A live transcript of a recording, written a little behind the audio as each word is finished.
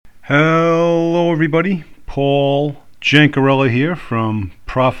Hello, everybody. Paul Jancarella here from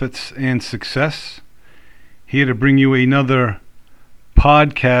Profits and Success, here to bring you another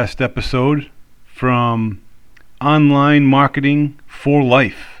podcast episode from Online Marketing for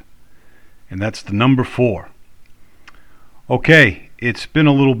Life, and that's the number 4. Okay, it's been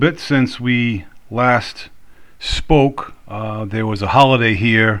a little bit since we last spoke. There was a holiday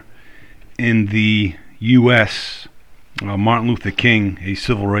here in the U.S., Martin Luther King, a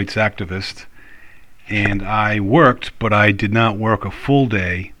civil rights activist, and I worked, but I did not work a full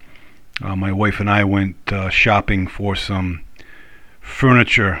day. My wife and I went shopping for some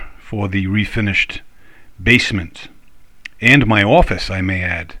furniture for the refinished basement and my office, I may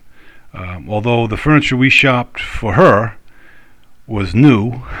add. Although the furniture we shopped for her was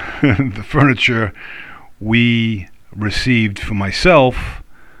new, the furniture we received for myself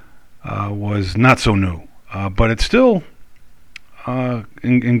was not so new. But it's still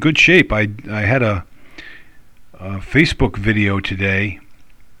in good shape. I had a Facebook video today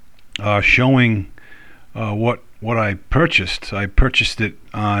showing what I purchased. I purchased it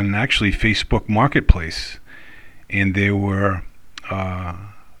on actually Facebook Marketplace, and there were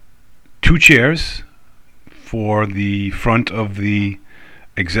 2 chairs for the front of the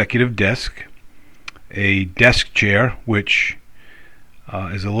executive desk, a desk chair which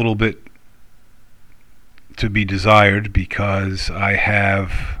is a little bit to be desired because I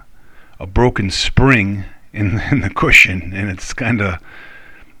have a broken spring in the cushion, and it's kind of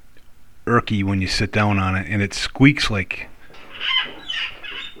irky when you sit down on it, and it squeaks like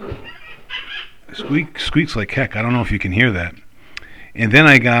heck. I don't know if you can hear that. And then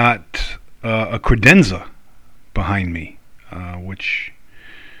I got a credenza behind me, which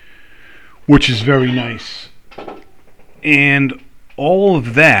is very nice. And all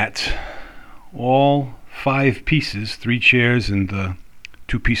of that, all 5 pieces, 3 chairs and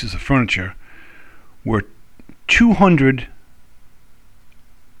 2 pieces of furniture, were $200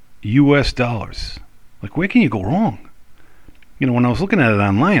 US. Like, where can you go wrong? You know, when I was looking at it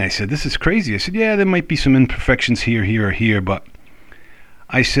online, I said, this is crazy. I said, yeah, there might be some imperfections here, or here, but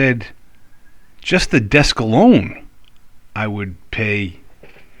I said, just the desk alone, I would pay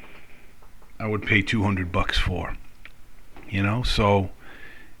 $200 for. You know, so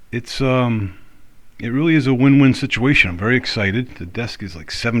it's it really is a win-win situation. I'm very excited. The desk is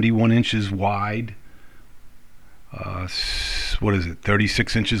like 71 inches wide.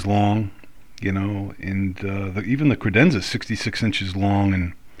 36 inches long, you know, and even the credenza is 66 inches long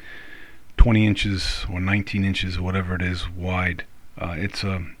and 20 inches or 19 inches or whatever it is wide. It's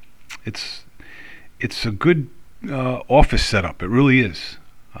a good office setup. It really is.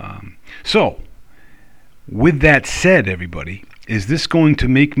 So, with that said, everybody, is this going to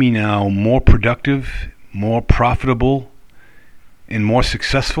make me now more productive, more profitable, and more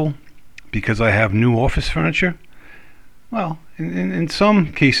successful because I have new office furniture? Well, in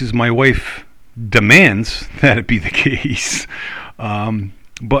some cases, my wife demands that it be the case.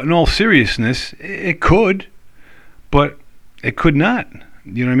 But in all seriousness, it could, but it could not.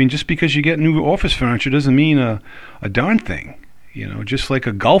 You know what I mean? Just because you get new office furniture doesn't mean a darn thing. You know, just like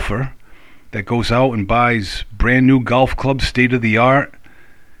a golfer that goes out and buys brand new golf clubs, state of the art,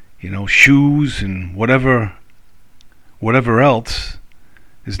 you know, shoes and whatever else,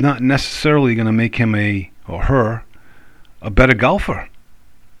 is not necessarily going to make him or her a better golfer.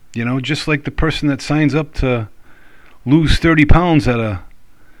 You know, just like the person that signs up to lose 30 pounds at a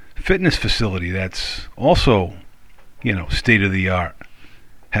fitness facility that's also, you know, state of the art,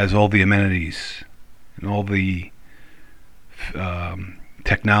 has all the amenities and all the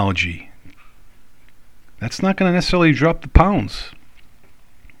technology. That's not going to necessarily drop the pounds.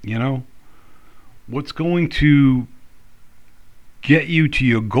 You know, what's going to get you to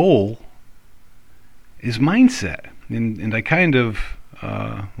your goal is mindset. And I kind of,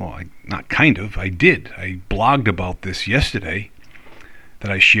 I did. I blogged about this yesterday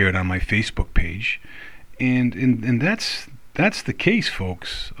that I shared on my Facebook page. And that's the case,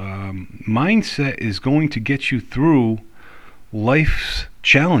 folks. Mindset is going to get you through life's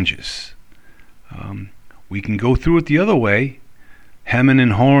challenges. We can go through it the other way, hemming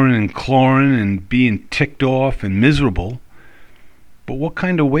and hawing and clawing and being ticked off and miserable. But what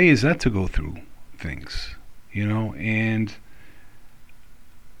kind of way is that to go through things? You know, and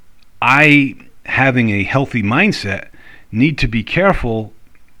I, having a healthy mindset, need to be careful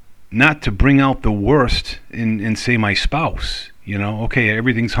not to bring out the worst in say, my spouse. You know, okay,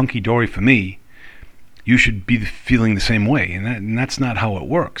 everything's hunky-dory for me. You should be feeling the same way. And that's not how it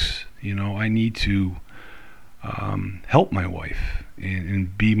works. You know, I need to help my wife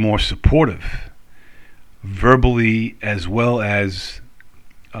and be more supportive, verbally as well as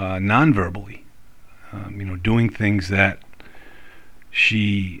non-verbally, doing things that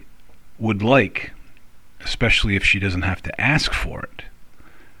she would like, especially if she doesn't have to ask for it.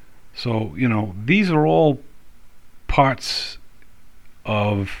 So, these are all parts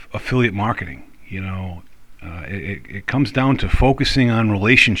of affiliate marketing. It comes down to focusing on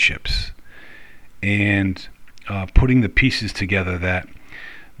relationships and putting the pieces together that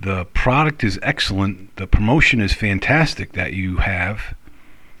the product is excellent, the promotion is fantastic that you have.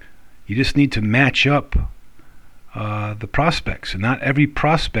 You just need to match up the prospects, and not every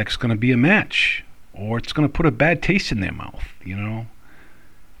prospect's going to be a match, or it's going to put a bad taste in their mouth.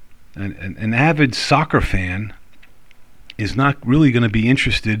 An avid soccer fan is not really going to be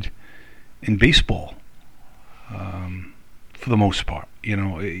interested in baseball, for the most part.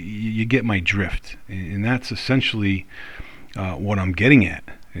 You get my drift, and that's essentially what I'm getting at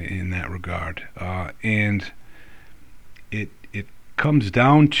in that regard. And it comes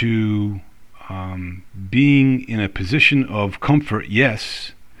down to being in a position of comfort.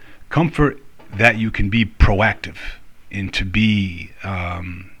 Yes, comfort that you can be proactive and to be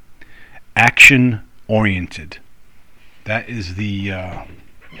action oriented. That is the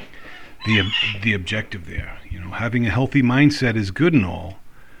objective there. Having a healthy mindset is good and all,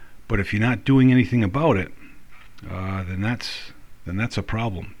 but if you're not doing anything about it, then that's a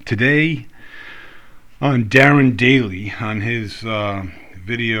problem. Today, on Darren Daly, on his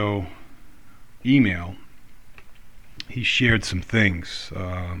video email, he shared some things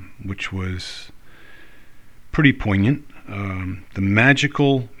which was pretty poignant. The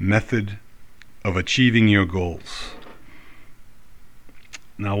magical method of achieving your goals.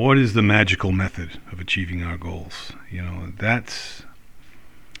 Now, what is the magical method of achieving our goals? That's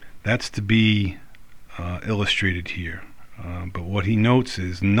to be illustrated here. But what he notes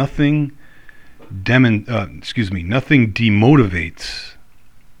is nothing demotivates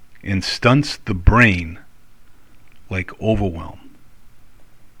and stunts the brain like overwhelm.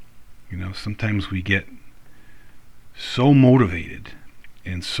 Sometimes we get so motivated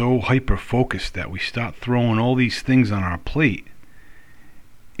and so hyper-focused that we start throwing all these things on our plate,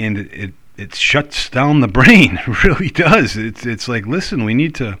 and it shuts down the brain. It really does. It's like, listen, we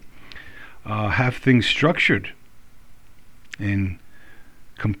need to have things structured and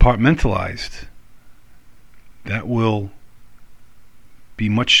compartmentalized. That will be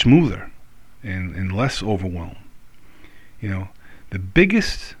much smoother and less overwhelmed. The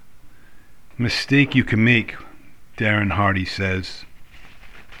biggest mistake you can make, Darren Hardy says,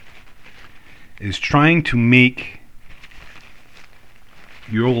 is trying to make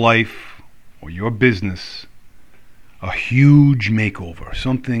your life or your business a huge makeover,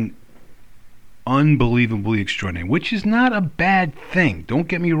 something unbelievably extraordinary, which is not a bad thing. Don't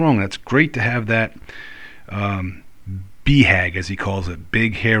get me wrong. That's great to have that BHAG, as he calls it,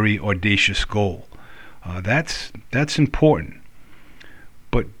 big, hairy, audacious goal. That's important.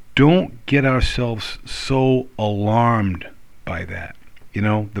 But don't get ourselves so alarmed by that.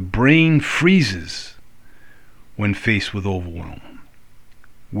 The brain freezes when faced with overwhelm,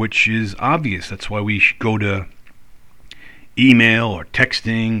 which is obvious. That's why we should go to email or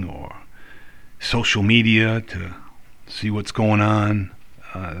texting or social media to see what's going on.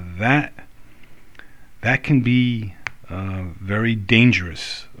 That can be very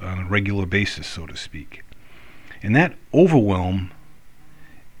dangerous on a regular basis, so to speak. And that overwhelm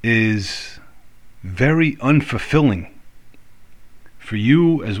is very unfulfilling for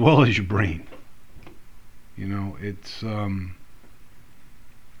you as well as your brain.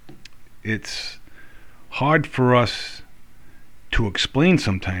 It's hard for us to explain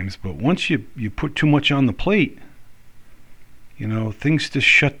sometimes, but once you put too much on the plate, things just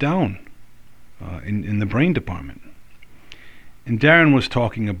shut down in the brain department. And Darren was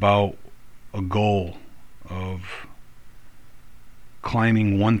talking about a goal of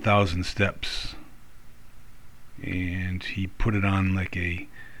climbing 1,000 steps, and he put it on like a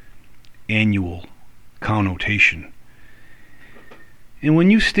annual connotation. And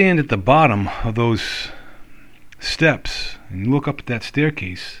when you stand at the bottom of those steps and you look up at that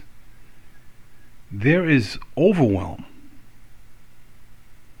staircase, there is overwhelm.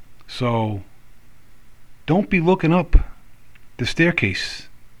 So don't be looking up the staircase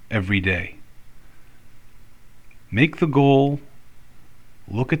every day. Make the goal,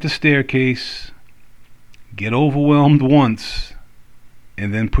 look at the staircase, get overwhelmed once,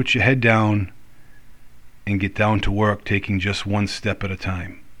 and then put your head down and get down to work, taking just one step at a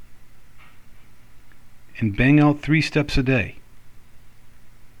time. And bang out 3 steps a day.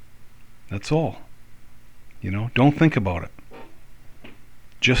 That's all. Don't think about it.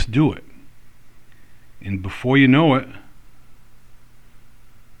 Just do it. And before you know it,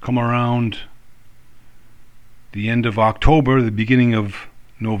 come around the end of October, the beginning of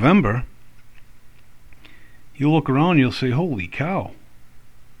November, you'll look around and you'll say, holy cow,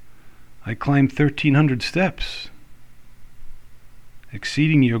 I climbed 1,300 steps,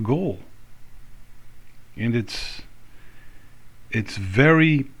 exceeding your goal. And it's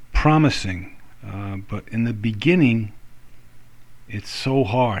very promising, but in the beginning, it's so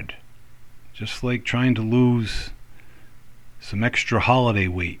hard. Just like trying to lose some extra holiday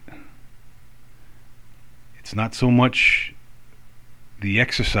weight. It's not so much the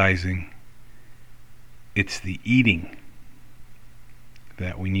exercising, it's the eating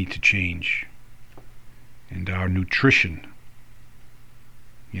that we need to change, and our nutrition.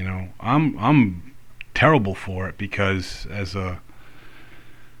 You know, I'm terrible for it because as a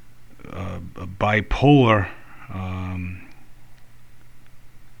bipolar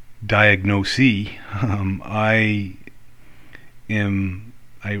diagnosee, I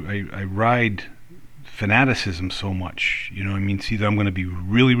ride fanaticism so much. You know, I mean, it's either I'm going to be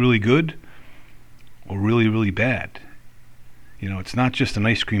really, really good or really, really bad. You know, it's not just an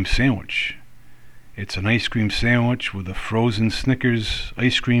ice cream sandwich. It's an ice cream sandwich with a frozen Snickers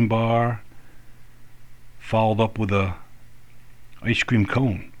ice cream bar, followed up with a ice cream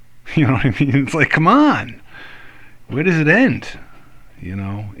cone. You know what I mean? It's like, come on, where does it end? You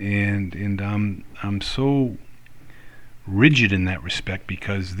know, and I'm so rigid in that respect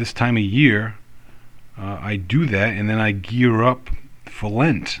because this time of year I do that, and then I gear up for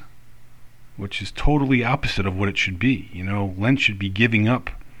Lent, which is totally opposite of what it should be. You know, Lent should be giving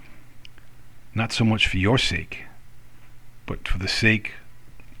up, not so much for your sake, but for the sake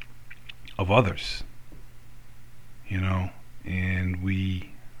of others. You know, and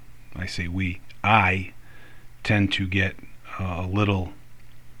I tend to get a little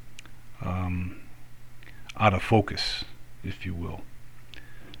out of focus, if you will.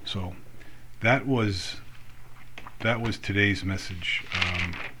 So that was today's message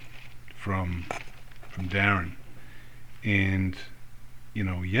from Darren. And you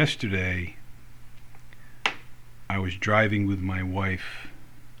know, yesterday I was driving with my wife,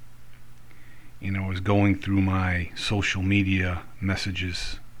 and I was going through my social media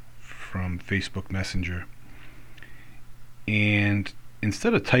messages from Facebook Messenger, and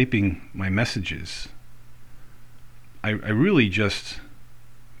instead of typing my messages, I really just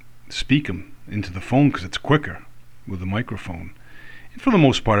speak them into the phone because it's quicker with a microphone. And for the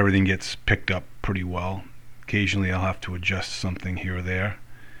most part, everything gets picked up pretty well. Occasionally I'll have to adjust something here or there,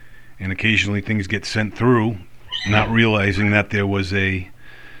 and occasionally things get sent through not realizing that there was a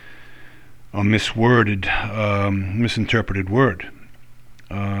misworded, misinterpreted word.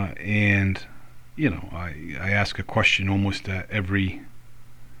 And you know, I ask a question almost at every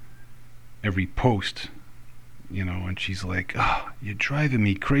post, you know, and she's like, "Oh, you're driving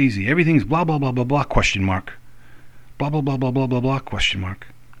me crazy. Everything's blah blah blah blah blah question mark, blah blah blah blah blah blah blah question mark."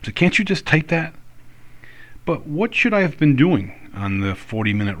 So can't you just type that? But what should I have been doing on the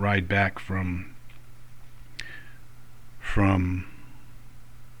 40-minute ride back from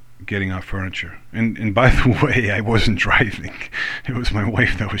getting our furniture? And by the way, I wasn't driving. It was my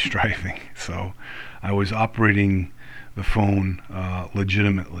wife that was driving. So I was operating the phone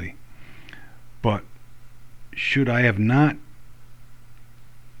legitimately. But should I have not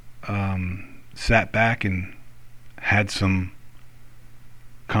sat back and had some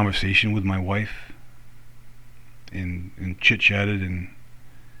conversation with my wife and chit-chatted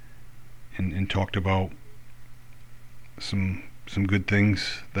and talked about some good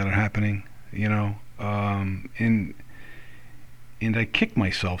things that are happening, you know, and I kick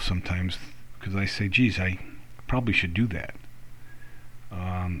myself sometimes because I say, geez, I probably should do that.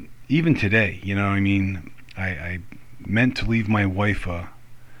 Even today, you know, I mean, I meant to leave my wife a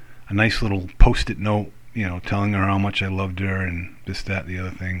nice little post-it note, you know, telling her how much I loved her and this, that, the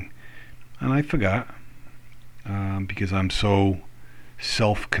other thing, and I forgot because I'm so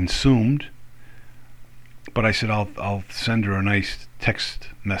self-consumed. But I said I'll send her a nice text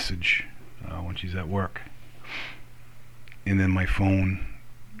message when she's at work. And then my phone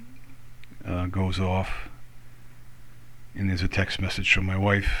goes off, and there's a text message from my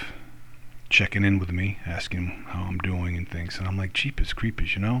wife checking in with me, asking how I'm doing and things. And I'm like, Jeepers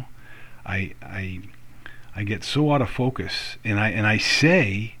creepers, you know, I get so out of focus, and I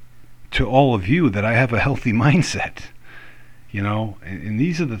say to all of you that I have a healthy mindset. You know, and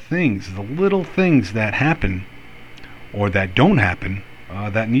these are the things, the little things that happen or that don't happen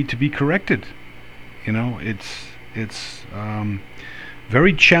that need to be corrected. You know, it's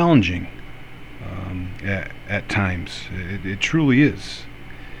very challenging at times. It truly is.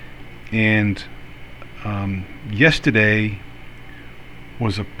 And yesterday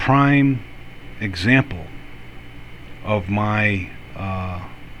was a prime example of my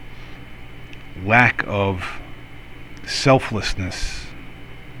lack of selflessness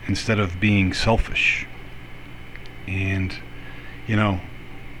instead of being selfish. And, you know,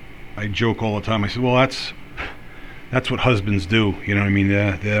 I joke all the time. I say, well, that's what husbands do. You know what I mean?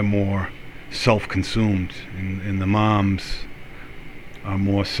 They're more self-consumed, and the moms are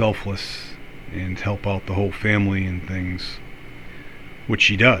more selfless and help out the whole family and things, which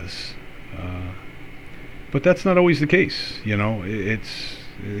she does. But that's not always the case. You know, it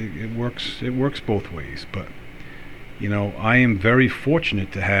works both ways. But, you know, I am very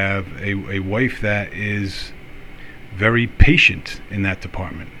fortunate to have a wife that is very patient in that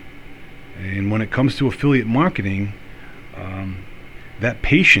department. And when it comes to affiliate marketing, that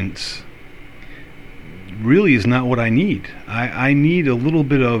patience really is not what I need. I need a little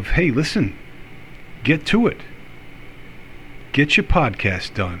bit of, hey, listen, get to it. Get your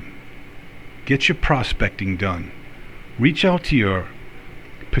podcast done. Get your prospecting done. Reach out to your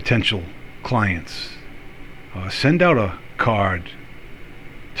potential clients. Send out a card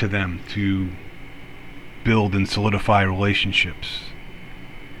to them to build and solidify relationships.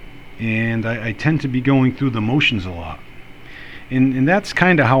 And I tend to be going through the motions a lot. And that's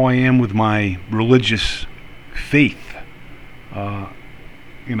kind of how I am with my religious faith.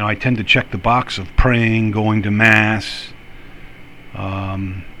 You know, I tend to check the box of praying, going to Mass,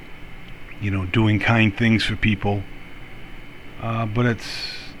 you know, doing kind things for people. But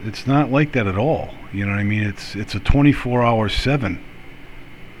it's not like that at all. You know what I mean? It's a 24/7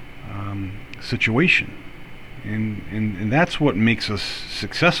 situation. And that's what makes us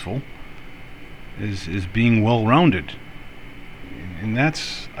successful, is being well-rounded. And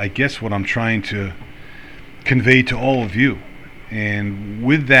that's, I guess, what I'm trying to convey to all of you. And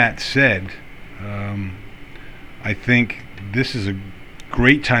with that said, I think this is a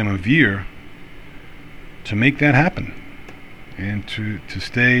great time of year to make that happen, and to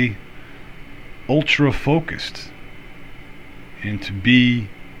stay ultra focused, and to be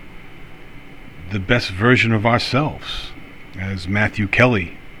the best version of ourselves, as Matthew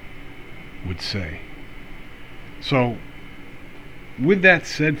Kelly would say. So, with that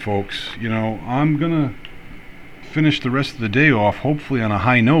said, folks, you know, I'm gonna finish the rest of the day off hopefully on a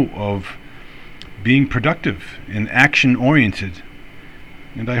high note of being productive and action oriented,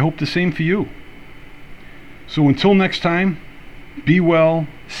 and I hope the same for you. So until next time, be well,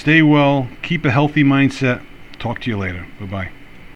 stay well, keep a healthy mindset. Talk to you later. Bye-bye.